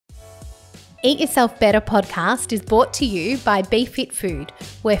Eat Yourself Better podcast is brought to you by BeFit Food,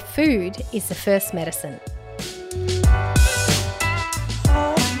 where food is the first medicine.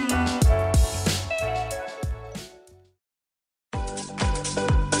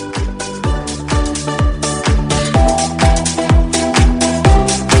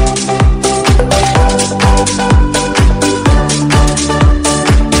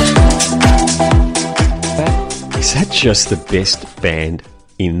 Is that just the best band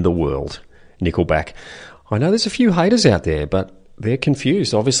in the world? Nickelback. I know there's a few haters out there, but they're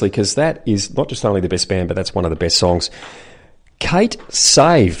confused, obviously, because that is not just only the best band, but that's one of the best songs. Kate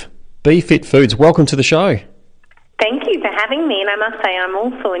Save, BeFit Foods, welcome to the show. Thank you for having me, and I must say I'm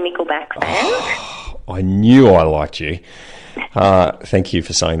also a Nickelback fan. Oh, I knew I liked you. Thank you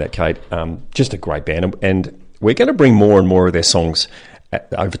for saying that, Kate. Just a great band, and we're going to bring more and more of their songs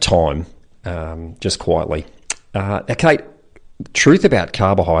over time, just quietly. Now, Kate, truth about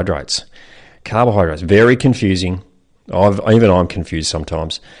carbohydrates. Carbohydrates, very confusing. Even I'm confused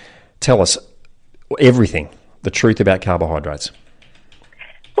sometimes. Tell us everything, the truth about carbohydrates.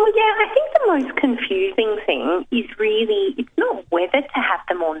 Well, yeah, I think the most confusing thing is really, it's not whether to have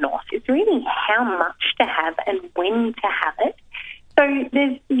them or not. It's really how much to have and when to have it. So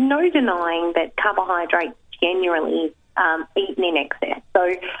there's no denying that carbohydrates generally eaten in excess.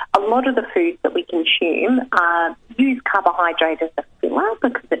 So a lot of the foods that we consume use carbohydrate as a filler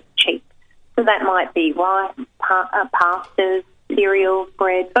because it's cheap. So that might be rice, pastas, cereals,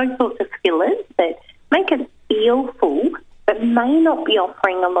 bread, those sorts of fillers that make us feel full but may not be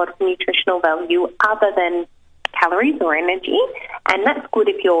offering a lot of nutritional value other than calories or energy. And that's good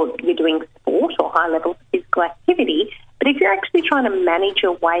if you're doing sport or high levels of physical activity. But if you're actually trying to manage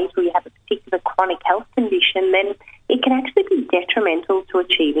your weight or you have a particular chronic health condition, then it can actually be detrimental to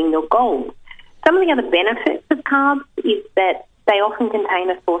achieving your goals. Some of the other benefits of carbs is that they often contain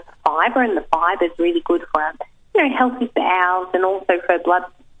a source of fibre, and the fibre is really good for healthy bowels and also for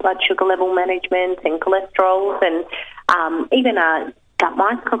blood sugar level management and cholesterol and even a gut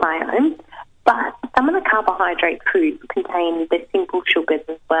microbiome. But some of the carbohydrate foods contain the simple sugars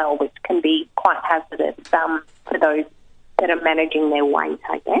as well, which can be quite hazardous for those that are managing their weight,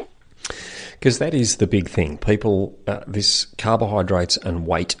 I guess. Because that is the big thing. People, this carbohydrates and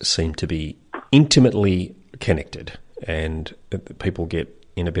weight seem to be intimately connected, and people get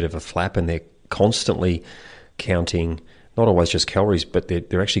in a bit of a flap and they're constantly counting, not always just calories, but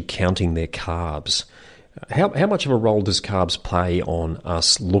they're actually counting their carbs. How much of a role does carbs play on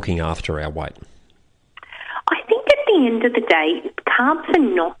us looking after our weight? I think at the end of the day, carbs are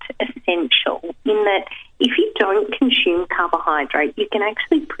not essential in that if you don't consume carbohydrate, you can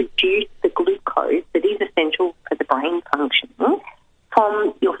actually produce the glucose that is essential for the brain functioning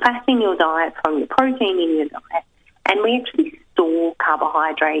from your fat in your diet, from your protein in your diet, and we actually store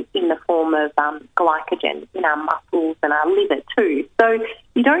carbohydrate in the form of glycogen in our muscles and our liver too. So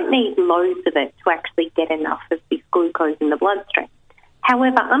you don't need loads of it to actually get enough of this glucose in the bloodstream.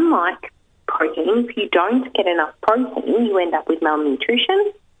 However, unlike protein, if you don't get enough protein, you end up with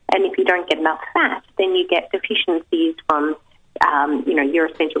malnutrition. And if you don't get enough fat, then you get deficiencies from, your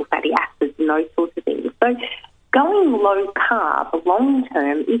essential fatty acids and those sorts of things. So going low carb long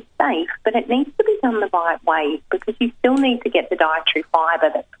term is safe, but it needs to be done the right way because you still need to get the dietary fibre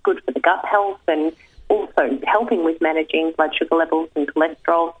that's good for the gut health and also helping with managing blood sugar levels and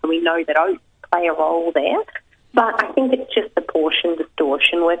cholesterol. So we know that oats play a role there. But I think it's just the portion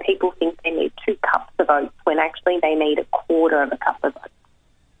distortion where people think they need 2 cups of oats when actually they need a quarter of a cup of oats.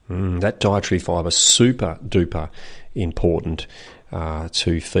 That dietary fibre, super duper important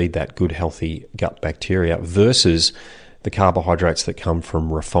to feed that good healthy gut bacteria versus the carbohydrates that come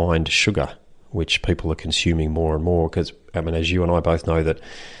from refined sugar, which people are consuming more and more because, as you and I both know that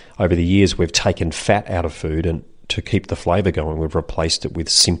over the years we've taken fat out of food and to keep the flavour going we've replaced it with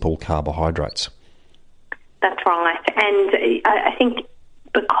simple carbohydrates. That's right. And I think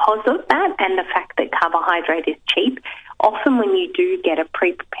because of that and the fact that carbohydrate is cheap, often when you do get a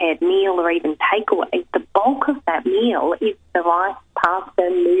pre-prepared meal or even takeaway, the bulk of that meal is the rice, pasta,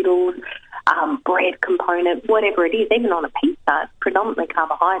 noodles, bread component, whatever it is. Even on a pizza, it's predominantly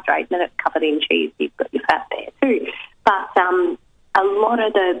carbohydrate, and then it's covered in cheese. You've got your fat there too. But a lot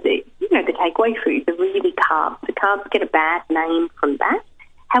of the takeaway foods are really carbs. The carbs get a bad name from that.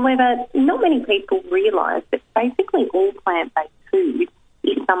 However, not many people realise that basically all plant-based food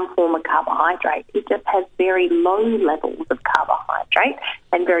is some form of carbohydrate. It just has very low levels of carbohydrate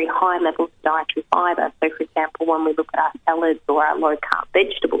and very high levels of dietary fibre. So, for example, when we look at our salads or our low-carb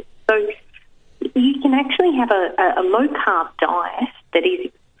vegetables. So you can actually have a low-carb diet that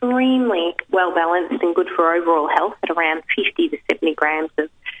is extremely well-balanced and good for overall health at around 50 to 70 grams of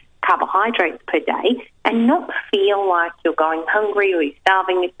carbohydrates per day and not feel like you're going hungry or you're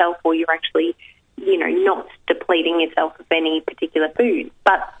starving yourself or you're actually, not depleting yourself of any particular food.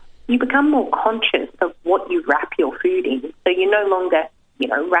 But you become more conscious of what you wrap your food in. So you're no longer,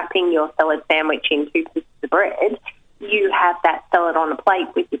 wrapping your salad sandwich in 2 pieces of bread. You have that salad on a plate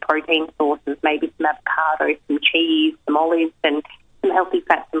with your protein sources, maybe some avocado, some cheese, some olives, and some healthy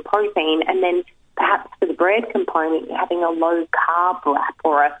fats and protein. And then perhaps for the bread component, you're having a low-carb wrap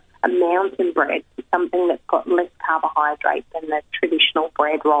or a mountain bread, something that's got less carbohydrate than the traditional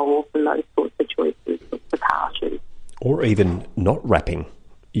bread rolls and those sorts of choices for focaccias. Or even not wrapping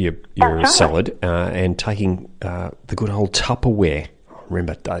your salad and taking the good old Tupperware.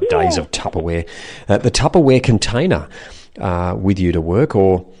 Remember days of Tupperware. The Tupperware container with you to work,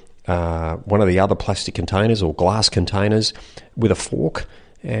 or one of the other plastic containers or glass containers with a fork,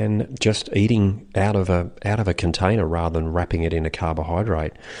 and just eating out of a container rather than wrapping it in a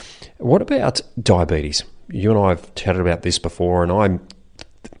carbohydrate. What about diabetes? You and I have chatted about this before, and I'm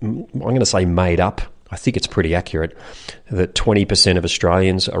going to say made up. I think it's pretty accurate that 20% of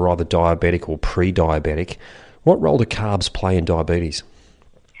Australians are either diabetic or pre-diabetic. What role do carbs play in diabetes?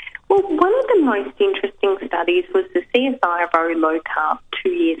 Well, one of the most interesting studies was the CSIRO low carb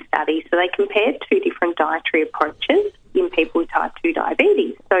 2-year study. So they compared 2 different dietary approaches in people with type 2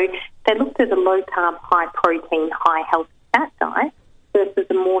 diabetes. So they looked at a low carb, high protein, high healthy fat diet versus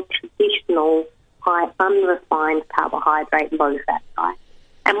a more traditional, high unrefined carbohydrate, low fat diet.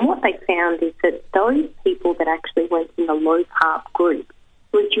 And what they found is that those people that actually went in the low carb group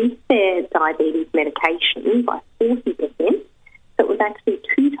reduced their diabetes medication by 40%. So it was actually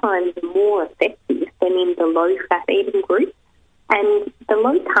 2 times more effective than in the low-fat eating group. And the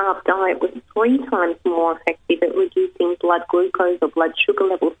low-carb diet was 3 times more effective at reducing blood glucose or blood sugar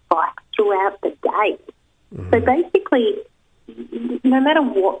level spikes throughout the day. Mm-hmm. So basically, no matter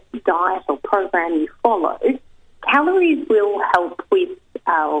what diet or program you follow, calories will help with,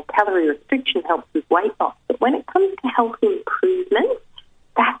 or calorie restriction helps with weight loss. But when it comes to health improvement,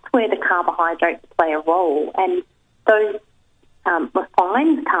 that's where the carbohydrates play a role. And those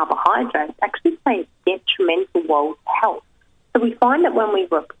refined carbohydrates actually play a detrimental role to health. So we find that when we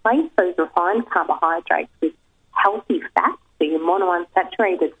replace those refined carbohydrates with healthy fats, so your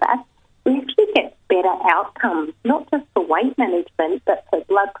monounsaturated fats, we actually get better outcomes, not just for weight management, but for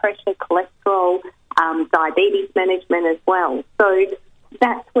blood pressure, cholesterol, diabetes management as well. So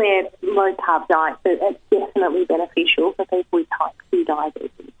that's where low-carb diets are definitely beneficial for people with type 2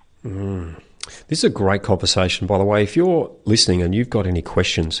 diabetes. This is a great conversation, by the way. If you're listening and you've got any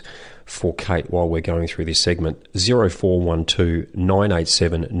questions for Kate while we're going through this segment, 0412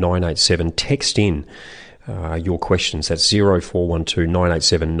 987 987. Text in your questions. That's 0412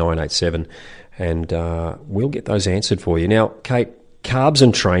 987 987, and we'll get those answered for you. Now, Kate, carbs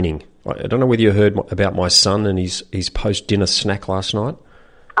and training. I don't know whether you heard about my son and his post-dinner snack last night.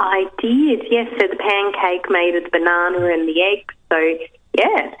 I did, yes. So the pancake made of the banana and the egg. So,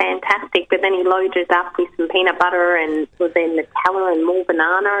 yeah, fantastic. But then he loaded up with some peanut butter and was in Nutella and more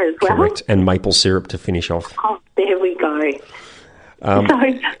banana as well. Correct, and maple syrup to finish off. Oh, there we go.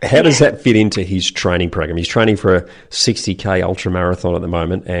 How does that fit into his training program? He's training for a 60K ultra marathon at the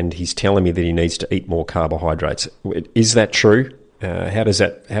moment, and he's telling me that he needs to eat more carbohydrates. Is that true? How does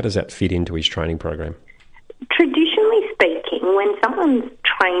that fit into his training program? Traditionally speaking, when someone's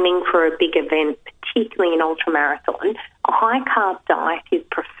training for a big event, particularly an ultramarathon, a high-carb diet is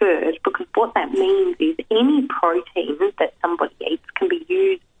preferred, because what that means is any protein that somebody eats can be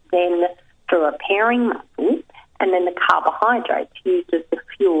used then for repairing muscle, and then the carbohydrates used as the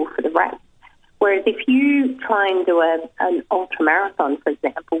fuel for the race. Whereas if you try and do an ultramarathon, for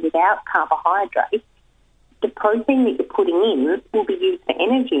example, without carbohydrates, the protein that you're putting in will be used for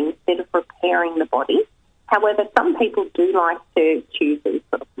energy instead of repairing the body. However, some people do like to choose these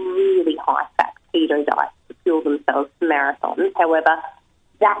sort of really high-fat keto diets to fuel themselves for marathons. However,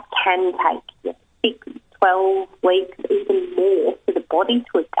 that can take 6, 12 weeks, even more, for the body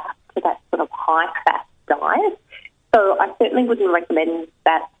to adapt to that sort of high-fat diet. So I certainly wouldn't recommend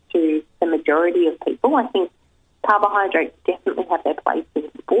that to the majority of people. I think carbohydrates definitely have their place in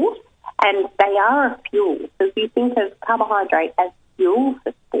sport, and they are a fuel. So if you think of carbohydrate as fuel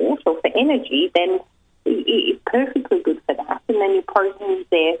for sport or for energy, then it's perfectly good for that. And then your protein's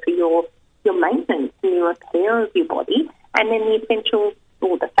there for your maintenance and your repair of your body. And then the essential,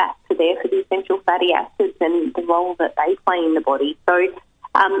 or the fats are there for the essential fatty acids and the role that they play in the body. So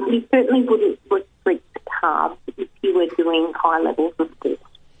you certainly wouldn't restrict carbs if you were doing high levels of sport.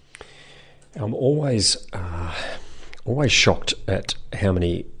 I'm always shocked at how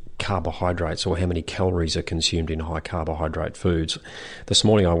many carbohydrates or how many calories are consumed in high carbohydrate foods. This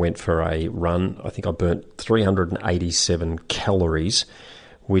morning I went for a run. I think I burnt 387 calories,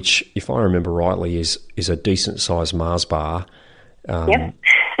 which, if I remember rightly, is a decent sized Mars bar. Yep.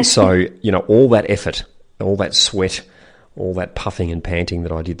 So, all that effort, all that sweat, all that puffing and panting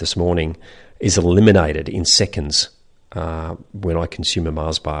that I did this morning is eliminated in seconds when I consume a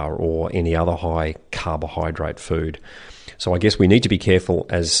Mars bar or any other high carbohydrate food. So I guess we need to be careful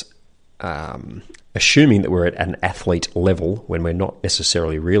as assuming that we're at an athlete level when we're not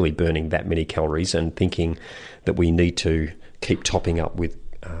necessarily really burning that many calories, and thinking that we need to keep topping up with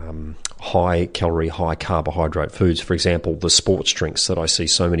high calorie, high carbohydrate foods. For example, the sports drinks that I see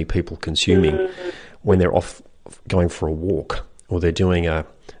so many people consuming when they're off going for a walk, or they're doing a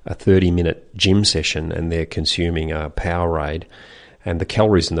 30-minute gym session and they're consuming a Powerade, and the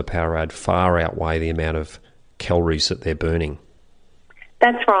calories in the Powerade far outweigh the amount of calories that they're burning.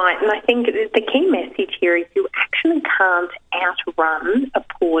 That's right, and I think the key message here is you actually can't outrun a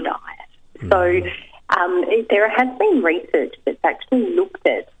poor diet. So there has been research that's actually looked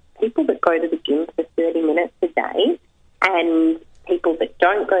at people that go to the gym for 30 minutes a day and people that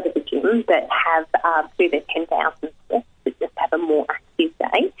don't go to the gym that have do their 10,000 steps, that just have a more active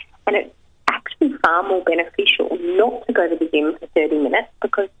day. And it's actually far more beneficial not to go to the gym for 30 minutes,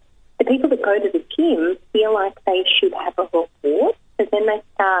 because the people that go to the gym feel like they should have a reward. So then they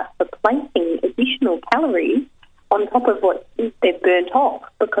start replacing additional calories on top of what they've burnt off,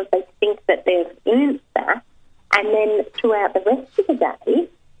 because they think that they've earned that. And then throughout the rest of the day,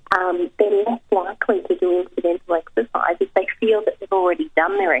 they're less likely to do incidental exercise if they feel that they've already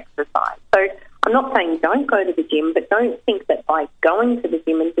done their exercise. So I'm not saying don't go to the gym, but don't think that by going to the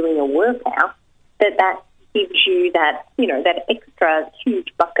gym and doing a workout that gives you that, that extra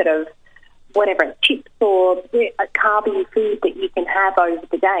huge bucket of whatever, chips or a carby food that you can have over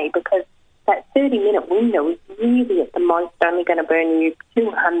the day, because that 30-minute window is really at the most only going to burn you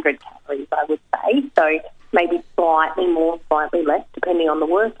 200 calories, I would say. So maybe slightly more, slightly less, depending on the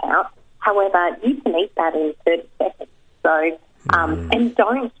workout. However, you can eat that in 30 seconds. So, and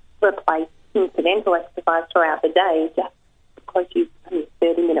don't replace incidental exercise throughout the day just because you've done a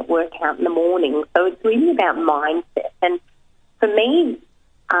 30-minute workout in the morning. So it's really about mindset. And for me,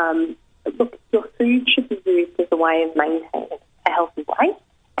 look, your food should be used as a way of maintaining a healthy weight,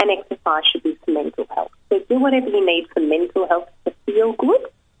 and exercise should be for mental health. So do whatever you need for mental health to feel good,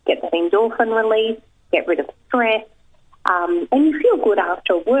 get that endorphin release, get rid of stress, and you feel good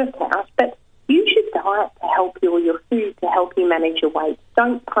after a workout, but use your diet to help you, or your food to help you manage your weight.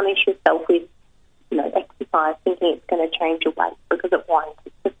 Don't punish yourself with, exercise thinking it's going to change your weight, because it won't.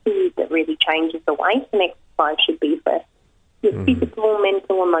 It's the food that really changes the weight, and exercise should be for your physical,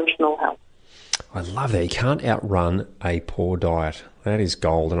 mental, emotional health. I love that. You can't outrun a poor diet. That is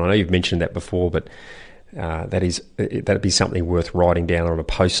gold. And I know you've mentioned that before, but that'd be something worth writing down on a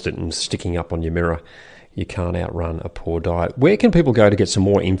Post-it and sticking up on your mirror. You can't outrun a poor diet. Where can people go to get some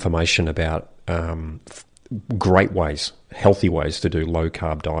more information about great ways, healthy ways to do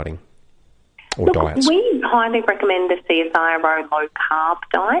low-carb dieting or diets? We highly recommend the CSIRO low-carb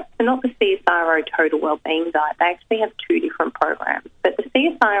diet, so not the CSIRO total wellbeing diet. They actually have two different programs. But the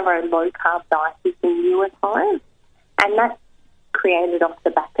CSIRO low-carb diet is the newer science, and that's created off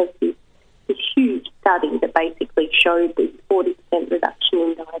the back of this huge study that basically showed this 40% reduction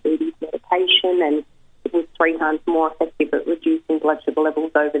in diabetes medication, and it was 3 times more effective at reducing blood sugar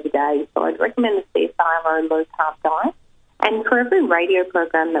levels over the day. So I'd recommend the CSIRO low-carb diet. And for every radio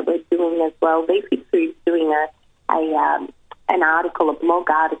program that we're doing as well, BeFit Food's doing an article, a blog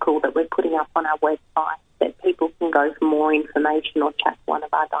article that we're putting up on our website that people can go for more information or chat to one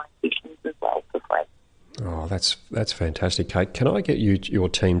of our dietitians as well for free. Oh, that's fantastic, Kate. Can I get your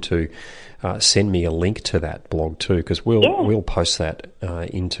team to send me a link to that blog too? Because we'll post that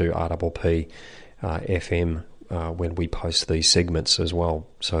into RPP FM when we post these segments as well.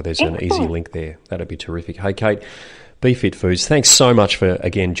 So there's an easy link there. That'd be terrific. Hey, Kate, BeFit Foods, thanks so much for,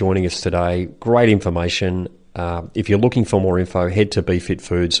 again, joining us today. Great information. If you're looking for more info, head to BeFit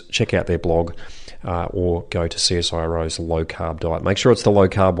Foods, check out their blog, or go to CSIRO's low-carb diet. Make sure it's the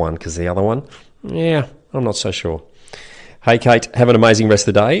low-carb one, because the other one, I'm not so sure. Hey, Kate, have an amazing rest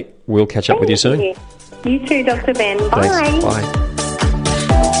of the day. We'll catch up with you soon. You too, Dr. Ben. Bye. Thanks. Bye.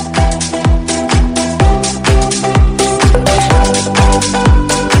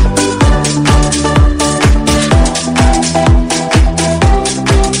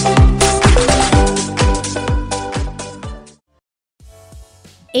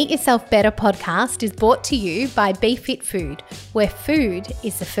 Eat Yourself Better podcast is brought to you by BeFit Food, where food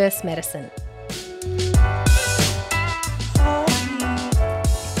is the first medicine.